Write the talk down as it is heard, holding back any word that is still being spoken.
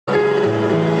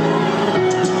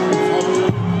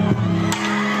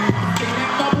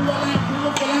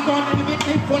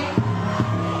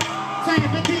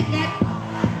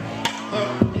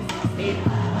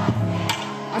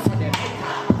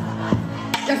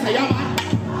say, yeah, man.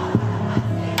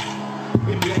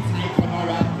 We play like on our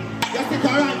right. You sit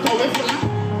around, so we full of.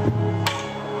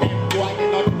 Them boy, they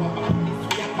not come back. This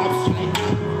we are pop strike.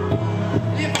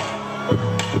 Live.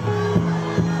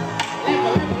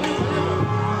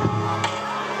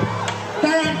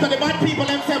 Turn to the bad people,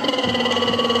 them say,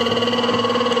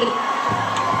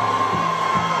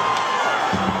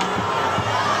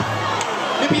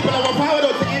 people are powered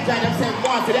up to enjoy themselves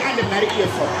once to the hand them in the ear,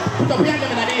 so. Put up your hand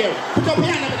them in the ear. Put up your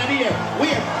hand them in the ear.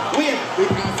 Wait. We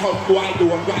can't talk why do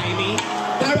what I mean.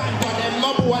 They run for them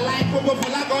mob who are like people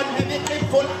full of gun, heavy clip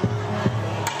full.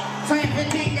 So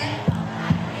everything,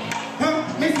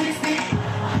 Miss 60.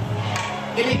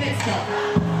 Give me next track.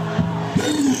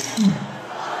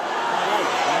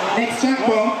 Next track,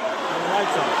 bro.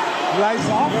 Lights off. Lights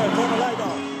off? Yeah, turn the light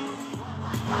off.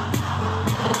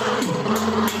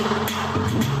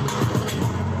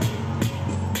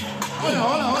 Hold on.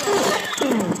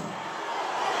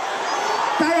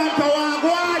 Toronto,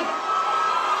 go on.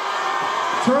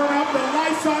 Turn up the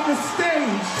lights on the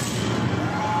stage.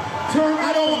 Turn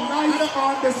up the lights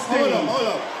on the stage. Hold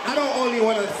up. I don't only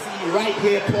want to see right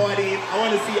here partying. I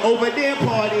want to see over there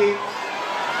partying.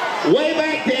 Way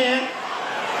back there.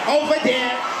 Over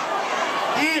there.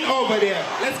 And over there.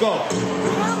 Let's go.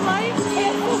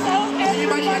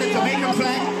 Anybody got a Jamaican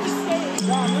flag?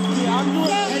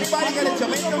 Anybody got a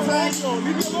Jamaican flag?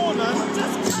 Leave me alone, man.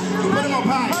 Put them up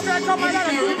high.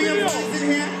 Any Caribbean flags in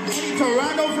here? Any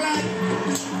Toronto flag?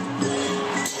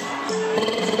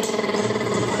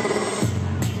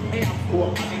 Hey, I'm cool.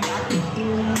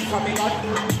 Coming up.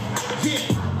 Here.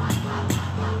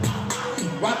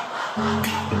 What?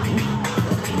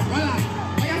 Voila.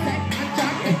 What you say? I'm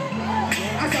jumping.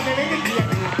 I saw me making here.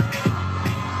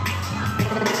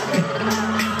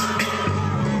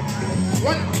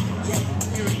 What?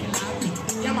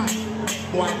 Yeah, man.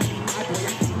 One.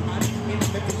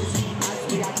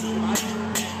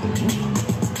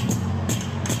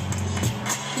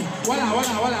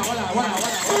 Voila.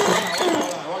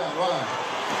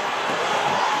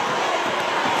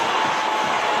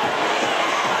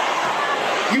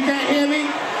 You can't hear me?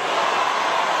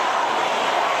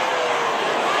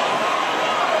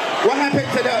 What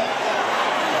happened to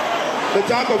the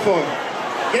tacophone?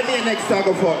 Get me a next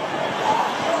tacophone.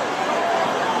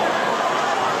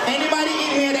 Anybody in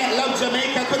here that love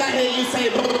Jamaica? Could I hear you say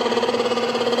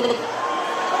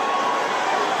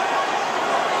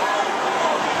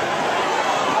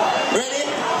ready?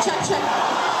 Check.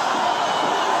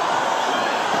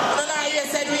 No, you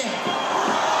said we.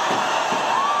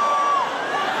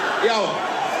 Yo,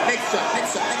 next shot.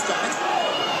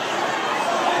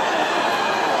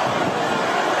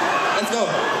 Let's go.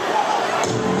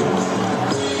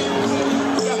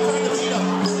 Yeah, turn the beat up.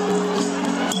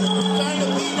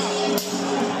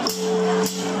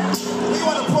 We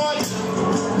want to party.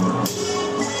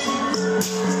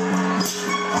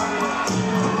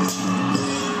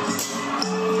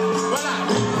 Voila.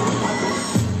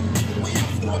 We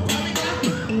have four coming down.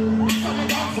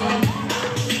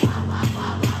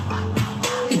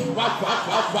 What?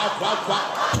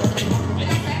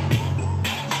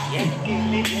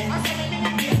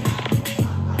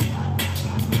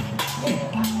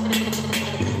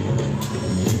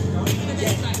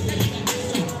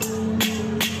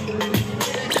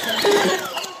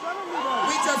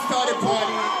 We just started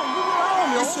partying.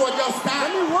 This show just started.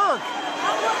 Let me work.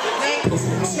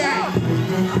 Next chat.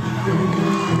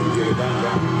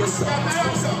 Yes, sir.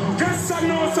 Guess I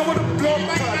know some of the blood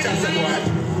Just what?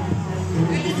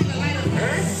 Anything the light of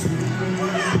earth?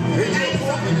 The light is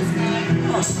up in the sky.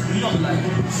 Not like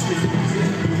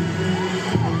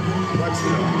what's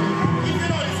it? If you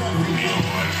know this one,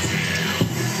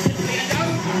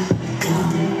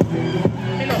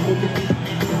 me not hope it.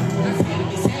 That's the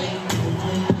enemy selling.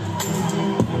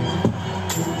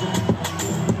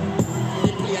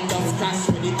 They play and just crash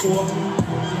with the core.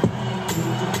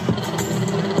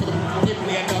 They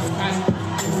play and just crash.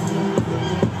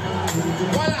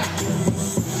 Voila!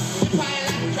 The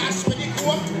pilot crash with the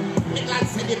core. The lad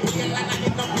said the plane land and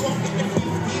it not broke with the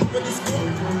 15 with the score.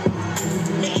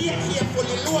 Me ear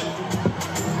carefully load.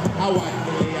 I want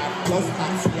million plus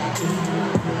taxi at it.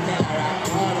 Tell her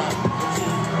I'm alright.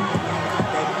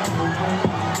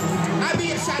 I be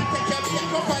a shot take your be a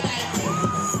crocodile.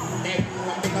 Then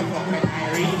come pick up crocodile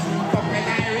reach.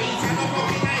 Crocodile reach and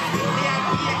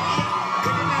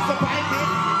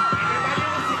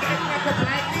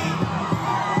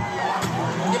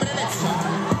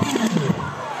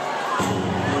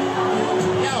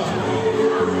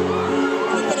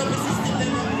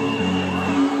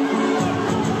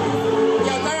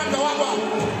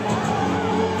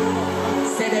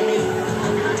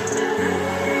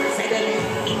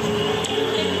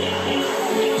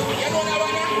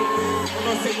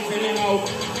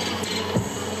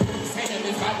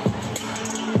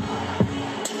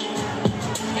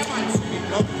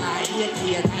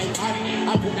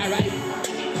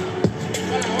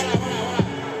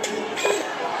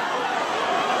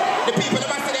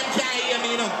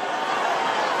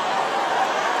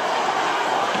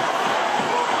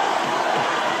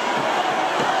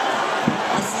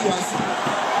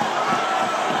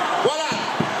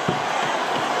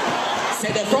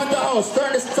Say them Front of the house,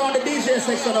 turn this on the DJ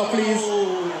section up, please.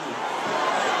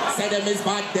 Say them is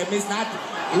bad, them is not.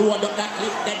 Load up that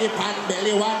clip, then the pan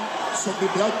belly one. Should be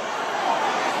blood.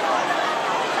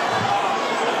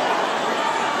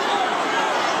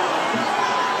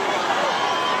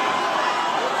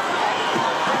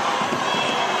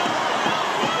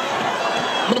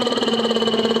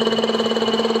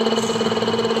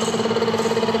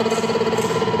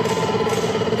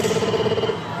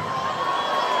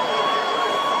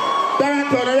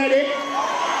 Toronto, ready?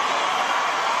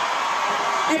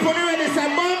 If you're ready, say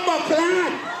Mamba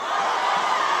Clan.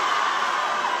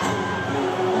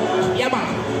 Yeah,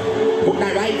 man. Put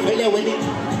that rifle there with it.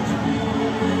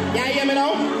 Yeah, you hear me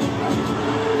now?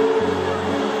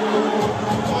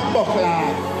 Mamba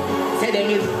Clan. Say them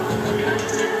is.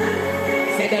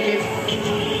 Say them is.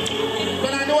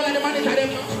 Don't I know all of the money to them?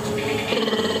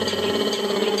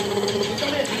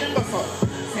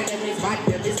 Say them is bad,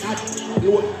 them is not.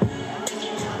 Load.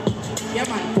 Yeah,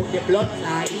 man, put the blood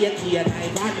now, here, and I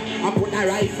van. I put a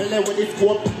rifle there with the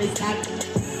scope on his hand.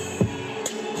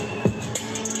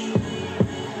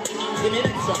 Give me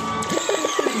next one.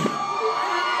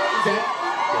 Is that?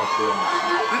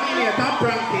 I mean, here, top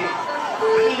ranking. I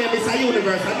mean, here, Mr.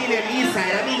 Universe. I mean, here,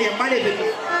 Eastside. I mean, here,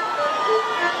 management.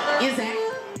 Is that?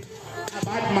 A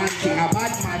bad man thing, a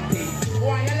bad man thing. Who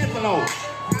are you level out?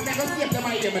 I'm going to see if they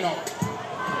might hear me now.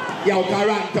 Yo,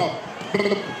 Toronto.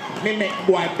 Me make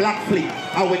boy black flip.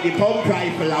 I with the pump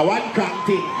rifle, I want crank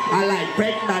thing. I like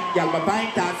pregnant girl, my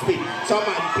bind and spit. Some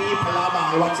man people are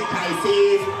man, what it I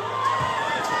say?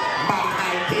 Man,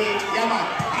 I take, yeah man,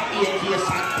 I eat here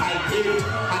shot fighting.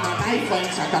 And a knife one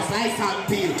shot, a slice and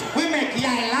peel. We make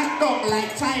eye locked up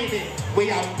like China. We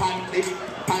have pan clip,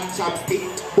 pan chopstick.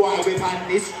 Boy, we pan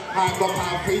this, hang up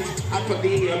our fridge. And to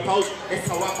the airport, it's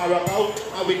how I'm about.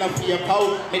 And we not fear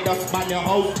pout, me just man your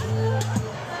house.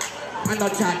 And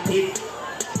not chat it.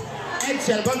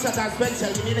 Eggshell, gunshot and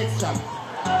special, give me next shot.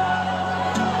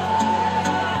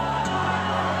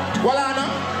 Voila, no?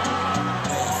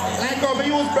 Like how we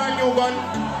use brand new gun.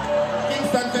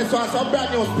 Kingston Festival, some brand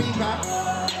new speaker.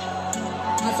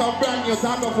 And some brand new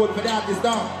microphone for the artist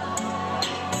down.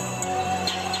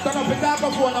 Turn up the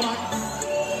microphone, man.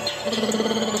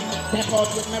 Step out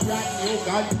with my brand new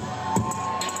gun.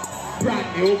 Brand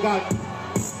new gun.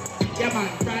 Yeah, man,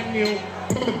 brand new.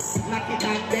 Knock it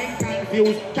and then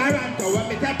confused. Toronto, when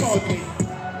me step out it.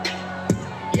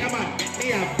 Yeah, man, me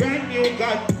a brand new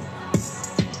gun.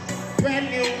 Brand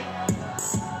new.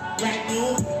 Brand new.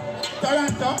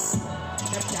 Toronto.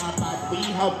 Them can't bad we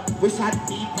have. We shot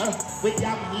people. We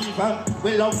damn evil. We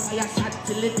love fire shot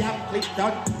till the damn click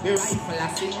done. We rifle a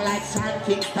sing like Sean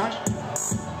Kingston.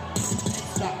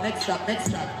 Next shot.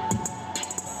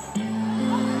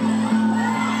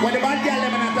 What about the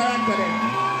element of Toronto then?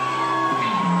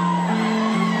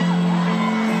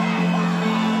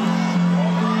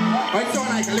 It sounds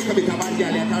like a little bit of bad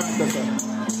girl in Toronto, sir.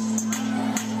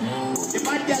 The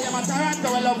bad girl in Toronto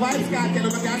will love vibes, can't tell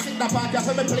you, can sing the party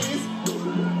for me, please?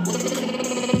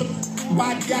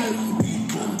 Bad girl.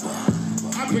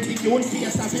 I'm pretty cute,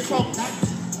 face of it up, that.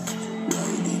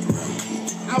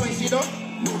 How is she though?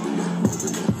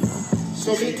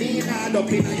 So me Tina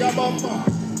up in your bumper.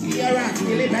 Here and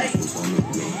Skillibeng.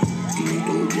 You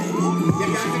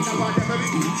can't sing the party for me?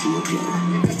 You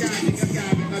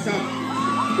can't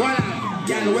Voila,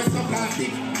 girl, we're so happy.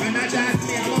 When I dance,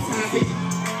 me, I was happy.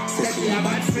 Set me a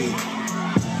bad free.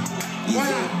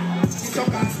 Voila, she's so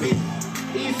happy.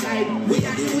 Inside, we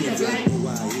are the way of life.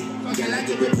 So girl, I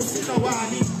give me pussy no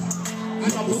warning.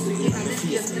 I'm a pussy in a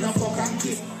face, in a fuck and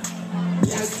kiss.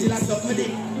 Girl, still a suck me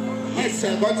dick.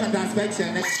 Headshell, gunshot and special,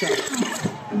 next shot.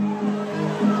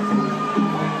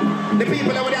 The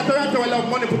people over there, Toronto, will love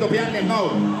money put up behind them now.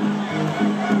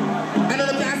 I know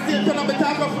they can still turn up the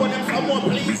talk for them some more,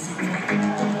 please.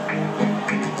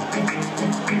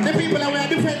 The people that wear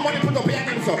different money put up behind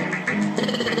them, so.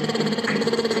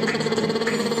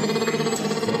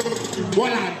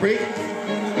 One hand, break.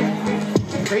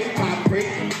 Break, pop, break.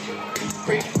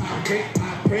 Break, pop, break,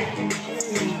 pop, break.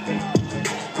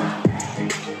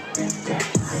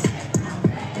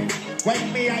 When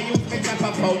me, I use my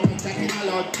chopper phone, checking a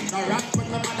lot. No rap with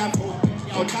no mother phone.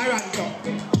 Yo, Toronto.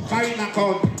 Carrying a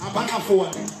code, a bag of phone,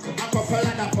 a couple of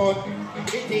the phone,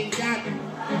 eating cat,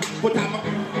 put a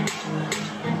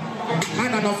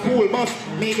man on a school bus,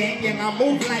 me then you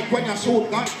move like when you shoot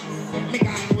gun, me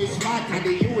can do is part of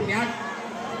the union.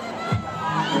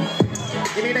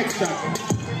 Give me next shot.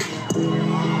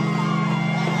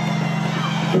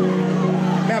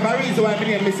 I have a reason why my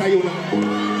name is Mr. Union.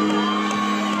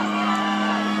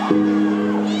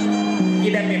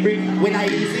 Give them a break when I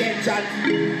easy and chat.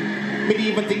 Me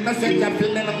even think no sense of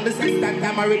feeling on the sense that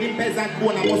I'm already peasant.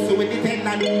 Bone I muscle with the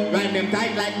tendon. Rhyme them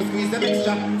tight like me squeeze them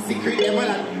extra. Secret them well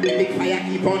and the big fire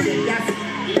keep on getting gas.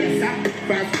 Yes sir,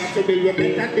 first got to build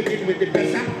with and begin with the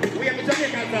pressure. We have the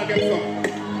Jamaican from them so.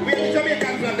 We have the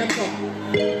Jamaican from them so.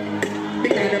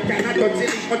 Because them cannot touch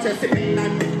it much as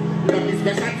dependent. Love is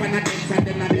special for attention.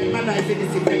 Then I them man I see the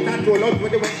disinfectant. Roll out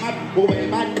with the wet map. Go well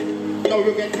bad. Now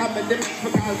you get come and them for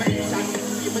calmation.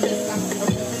 Even just stop the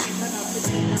meditation of the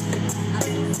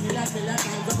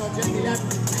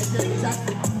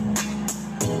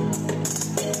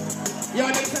yo,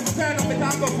 they can turn up the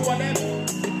tango for them.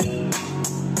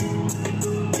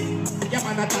 Yeah,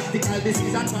 man, a tactical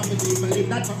decision. Family believe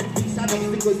that for fiction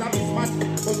obstacles of his match.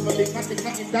 But for the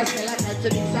practical industrial like a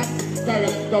tradition.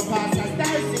 Current the past and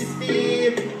star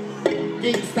system.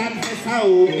 Kingston has how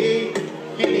okay.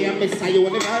 Maybe I miss how you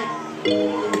on the vibe.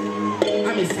 I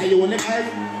miss how you on the vibe.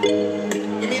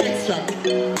 Give me an extra.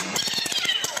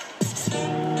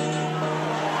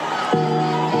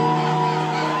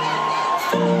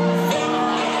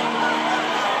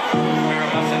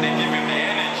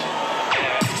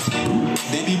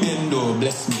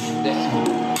 Bless me.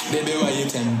 Baby, why you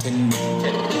tempting me?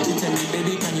 You tell me,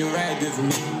 baby, can you ride with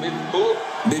me?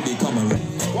 Baby, come and ride.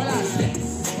 What else?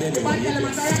 Baby, why you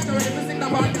blessing me?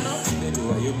 Baby,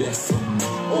 why you blessing me?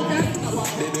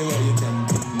 Baby, why you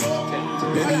tempting me?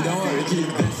 Baby, don't worry, keep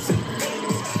blessing.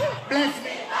 Bless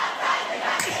me.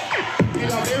 You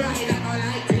love me right and all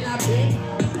I tell a bit.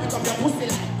 Pick up your pussy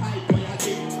like pipe for your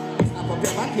dick. Snap up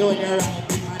your body when you're right.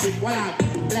 What up?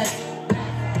 Bless me.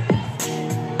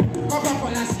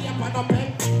 Coca-Cola shape and up it.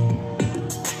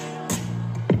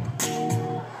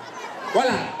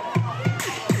 Voila.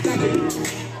 Stop it.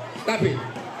 Stop it.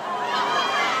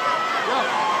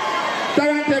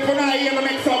 Toronto, if you're not here to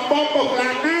make some bump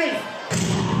like nice.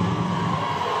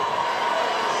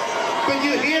 Can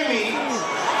you hear me?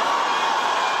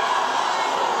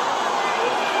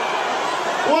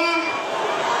 What?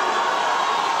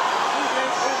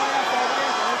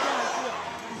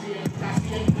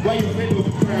 Why you ready with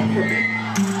the prayer for me?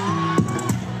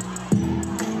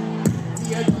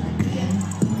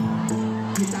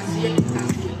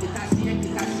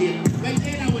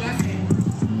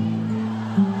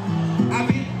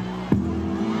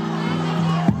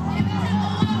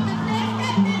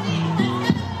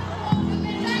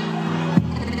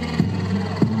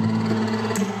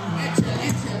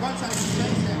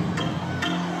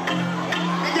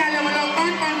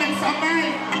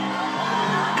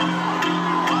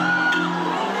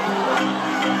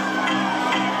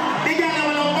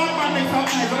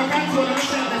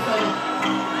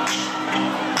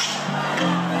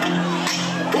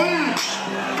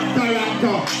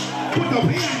 Put up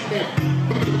behind them.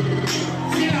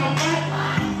 See now, what?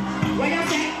 What you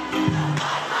say?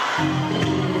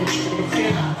 See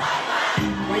now.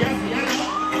 What you say? You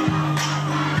know?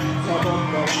 So don't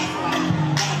go.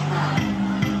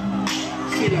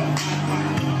 See now.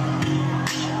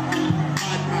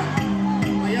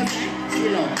 What you say? See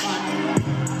now.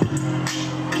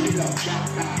 See now.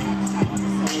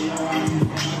 So you are.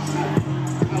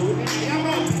 I will be your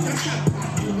mouth. Just shut up.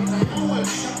 You will not know what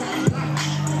shut up.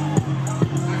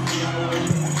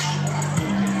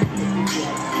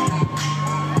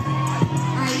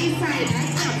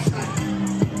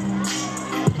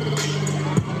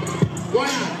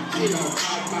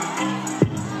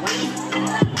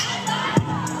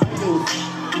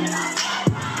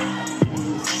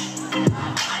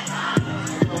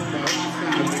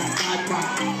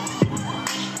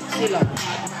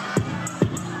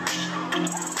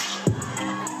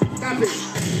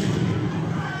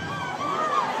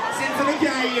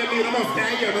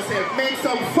 Make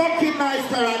some fucking noise,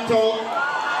 Toronto.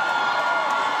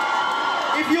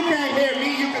 If you can't hear me,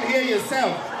 you can hear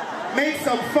yourself. Make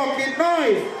some fucking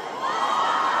noise.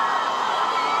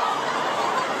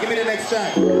 Give me the next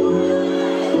track.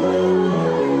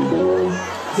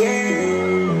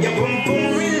 Yeah, your boom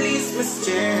boom release my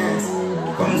stress.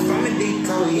 Comes from a deep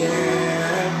oh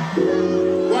yeah.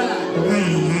 Voila.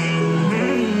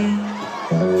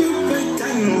 You break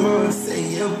down walls, say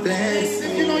you're blessed.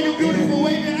 If you know you're beautiful,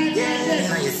 wave your hands. Yeah,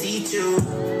 now you see you.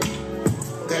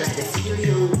 Girl, I can feel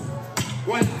you.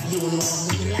 Voila. You know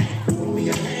me like hold me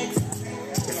your legs.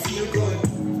 You feel good.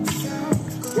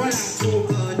 Voila. So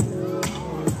good.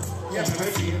 Yeah, I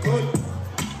feel good.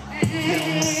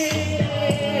 Hey.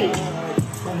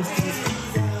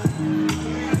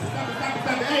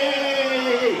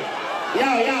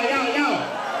 Yo.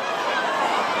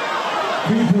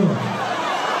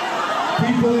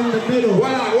 People in the middle.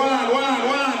 One on.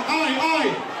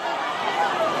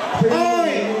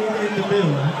 Oi. In the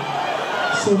middle.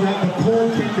 so that the pole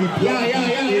can be plugged Yeah.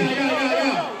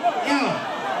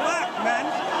 Black, man.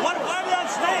 What are they on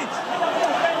stage?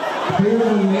 Clear the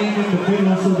lane in the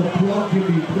middle so the plug can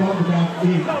be plugged back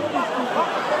in.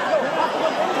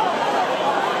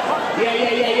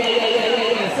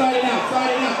 Yeah. Start it up.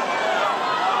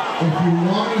 If you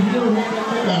want to hear him in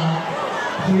the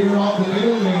back, clear out the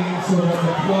little lane so that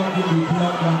the plug can be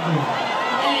plugged back in.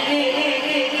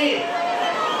 Hey.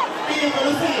 Be able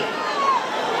to see.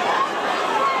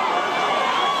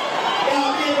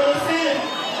 Y'all be able to see.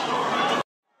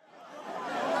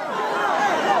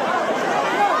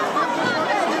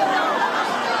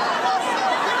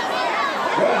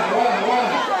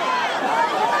 What?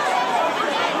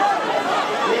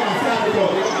 Yeah, stop it, bro.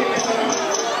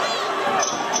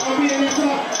 I'll be in this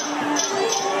up.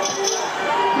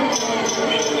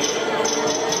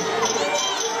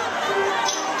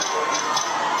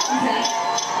 Okay.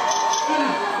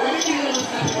 Let me get a little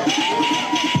stuff.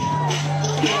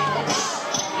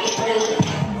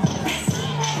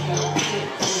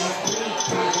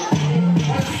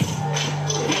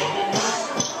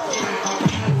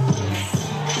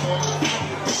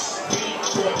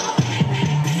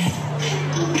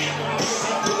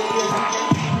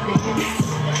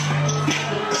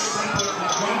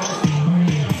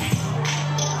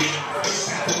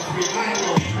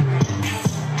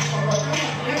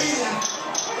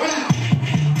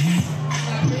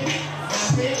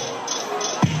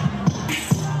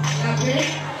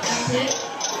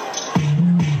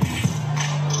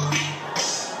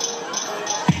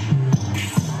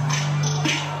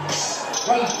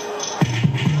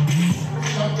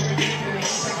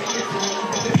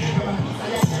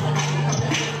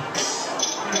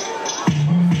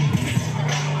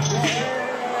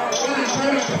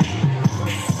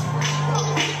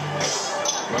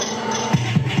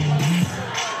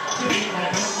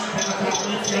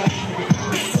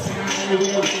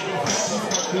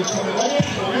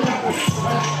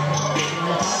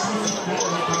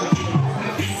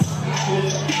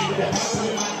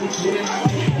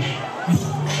 Yeah.